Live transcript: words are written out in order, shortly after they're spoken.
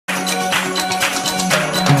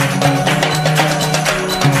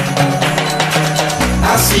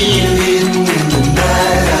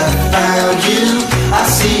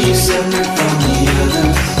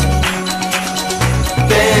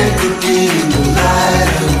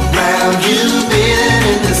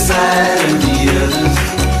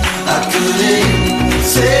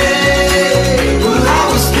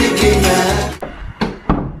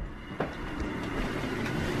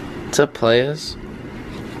up, players?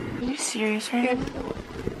 Are you serious right now?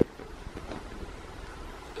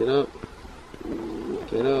 Get up.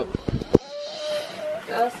 Get up.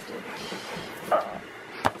 Dustin.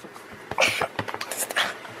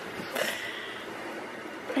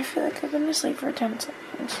 I feel like I've been asleep for 10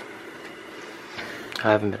 seconds.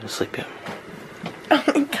 I haven't been asleep yet. Oh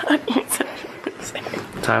my god, you're such a loser.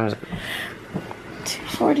 What time is it?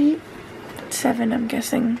 2:47, I'm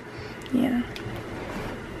guessing. Yeah.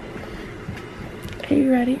 Are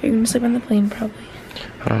you ready? Are you gonna sleep on the plane, probably?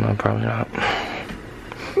 I don't know, probably not.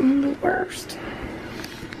 I'm the worst.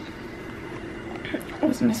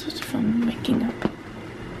 Wasn't I supposed to film waking up?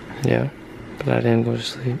 Yeah, but I didn't go to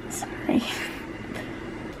sleep. Sorry.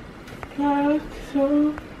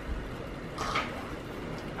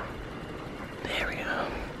 There we go.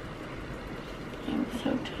 I'm so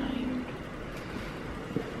tired.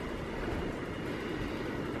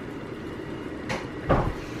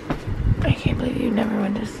 I can't believe you never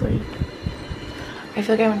went to sleep. I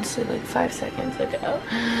feel like I went to sleep like 5 seconds ago.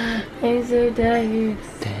 I'm so tired.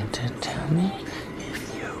 Santa, tell me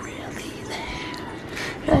if you're really there.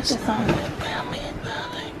 That's the song.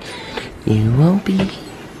 You will be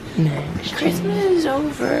next. Christmas is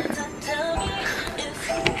over.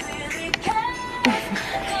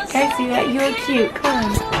 Guys, see that? You look cute. Come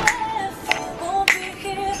on.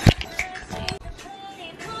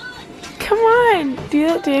 Come on. Do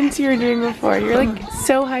that dance you were doing before. You're like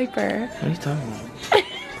so hyper. What are you talking about?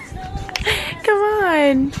 Come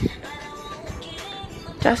on.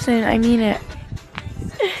 Justin, I mean it.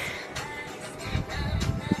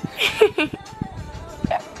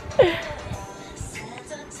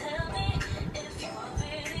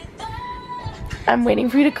 I'm waiting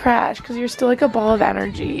for you to crash because you're still like a ball of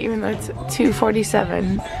energy, even though it's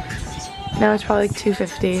 2:47. Now it's probably like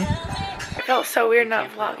 2:50. I felt so weird not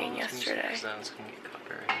vlogging yesterday.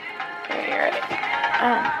 Okay, you're ready.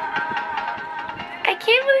 I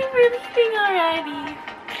can't believe we're leaving already.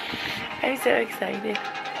 I'm so excited.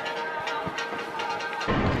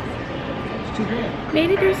 Made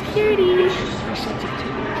it through security.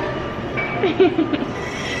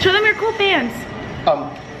 Show them your cool pants.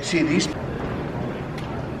 See these?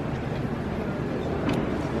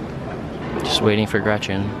 Just waiting for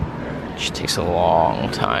Gretchen. She takes a long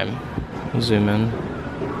time. Zoom in.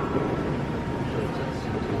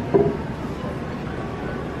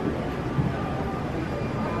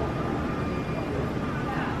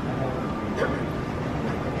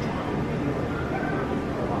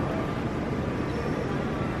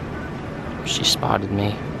 She spotted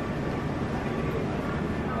me.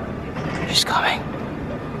 She's coming.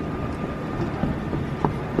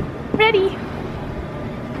 Ready.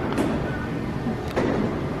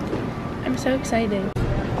 I'm so excited. I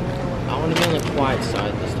want to be on the quiet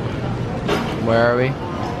side this time. Where are we?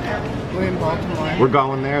 We're in Baltimore. We're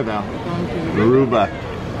going there though. Aruba.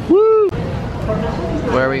 Woo!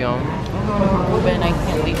 Where are we going? Aruba, and I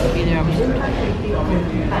can't wait to be there. I'm so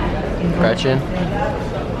tired. Gretchen?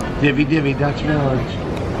 Divvy Divvy Dutch Village.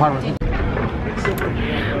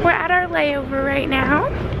 We're at our layover right now,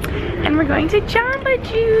 and we're going to Jamba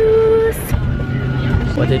Juice.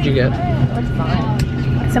 What did you get?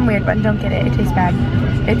 Some weird one, don't get it, it tastes bad.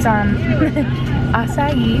 It's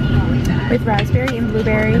acai with raspberry and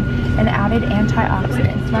blueberry and added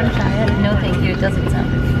antioxidants. Want to try it? No thank you, it doesn't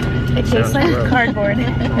sound. It tastes like cardboard.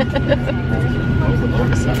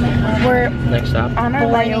 We're Next stop. on our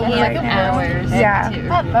layover right now. Hours. Yeah.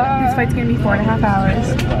 This flight's gonna be 4.5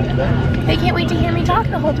 hours. They can't wait to hear me talk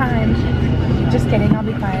the whole time. Just kidding, I'll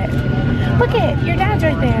be quiet. Look it, your dad's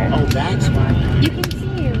right there. Oh, that's why. You can see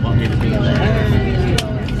you.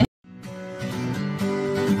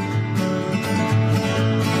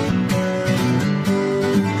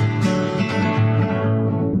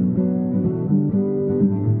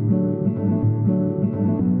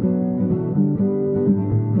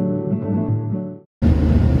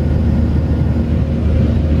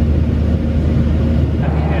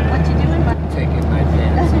 Taking my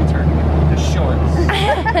pants and turning them into shorts.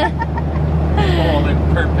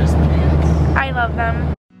 All-in-purpose pants. I love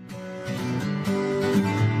them.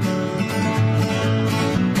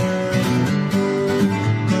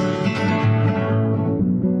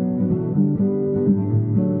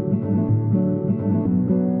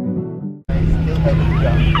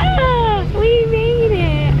 We made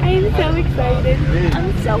it! I'm so excited.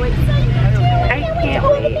 I'm so excited too. I can't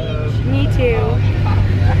wait. Me too.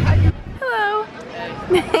 Hello.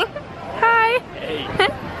 Hi.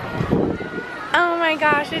 Hey. Oh my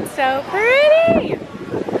gosh, it's so pretty.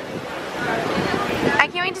 I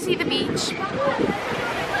can't wait to see the beach.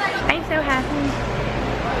 I'm so happy.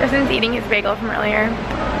 Justin's eating his bagel from earlier.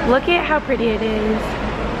 Look at how pretty it is.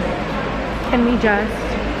 Can we just?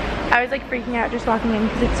 I was like freaking out just walking in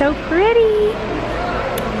because it's so pretty.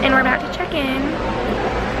 And we're about to check in.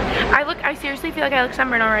 I seriously feel like I look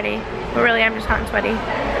sunburned already. But really, I'm just hot and sweaty.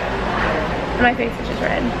 And my face is just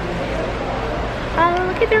red. Oh,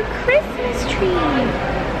 look at their Christmas tree.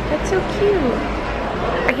 That's so cute.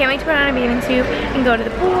 I can't wait to put on a bathing suit and go to the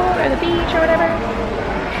pool or the beach or whatever.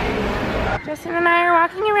 Justin and I are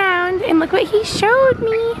walking around and look what he showed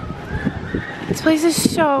me. This place is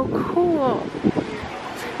so cool.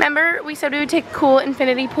 Remember we said we would take cool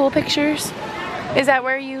infinity pool pictures? Is that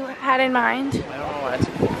where you had in mind? I don't know why it's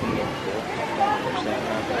a cool infinity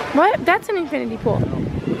pool. What? That's an infinity pool.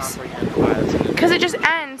 Because it just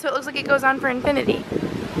ends, so it looks like it goes on for infinity.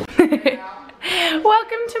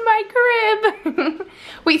 Welcome to my crib.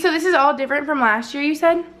 Wait, so this is all different from last year, you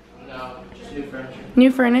said? No, just new furniture.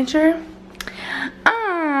 New furniture?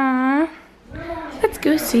 Aww. Let's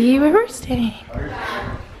go see where we're staying.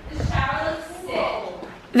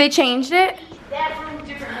 They changed it?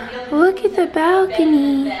 Look at the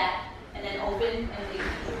balcony.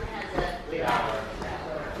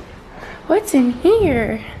 What's in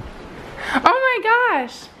here? Oh my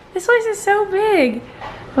gosh. This place is so big.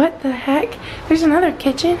 What the heck? There's another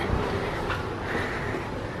kitchen.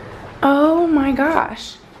 Oh my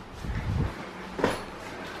gosh.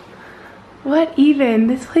 What even?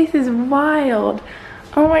 This place is wild.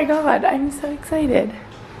 Oh my god, I'm so excited.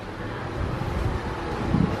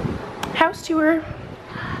 House tour,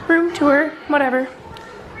 room tour, whatever.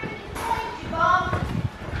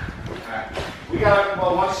 We gotta,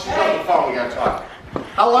 well, once she's on the phone, we gotta talk.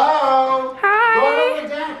 Hello? Hi. Go on the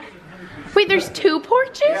deck. Wait, there's 2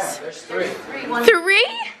 porches? Yeah, there's 3. 3?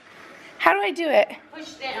 How do I do it?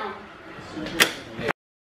 Push down.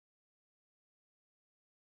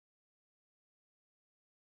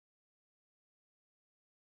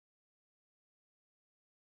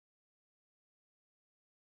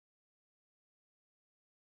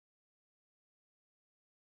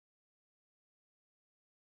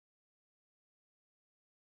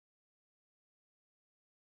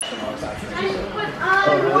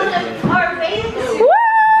 Woo!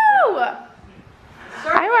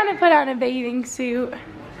 I want to put on a bathing suit.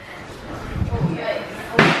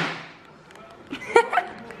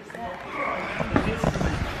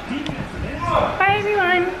 Bye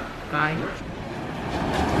everyone. Bye.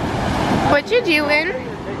 What you doing?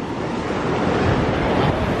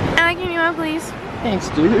 I can you up, please. Thanks,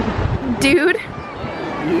 dude. Dude?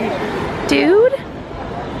 Dude?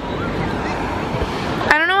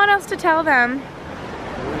 I don't know what else to tell them. What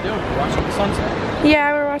are we doing? We're watching the sunset.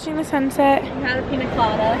 Yeah, we're watching the sunset. You had a pina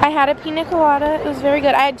colada. I had a pina colada. It was very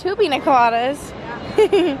good. I had 2 pina coladas.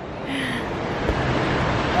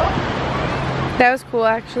 That was cool,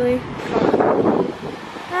 actually.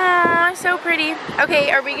 Aw, so pretty.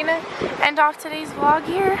 Okay, are we gonna end off today's vlog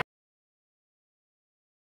here?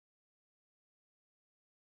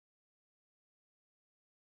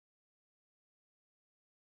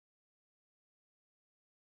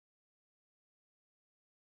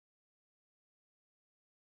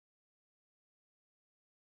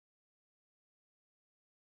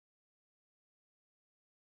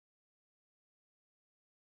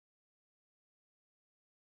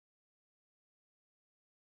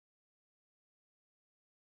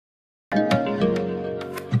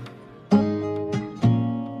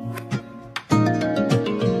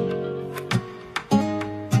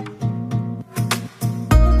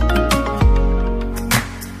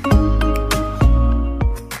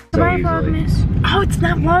 Oh, it's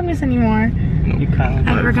not Vlogmas anymore. You kind of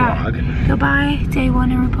I forgot. Goodbye, day 1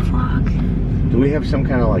 Aruba vlog. Do we have some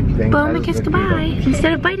kind of like thing? Boom and kiss goodbye.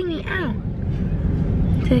 Instead of biting me, ow.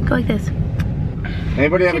 So go like this.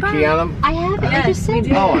 Anybody have a key on them? I have it. I just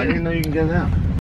said. Oh, I didn't know you can get it out.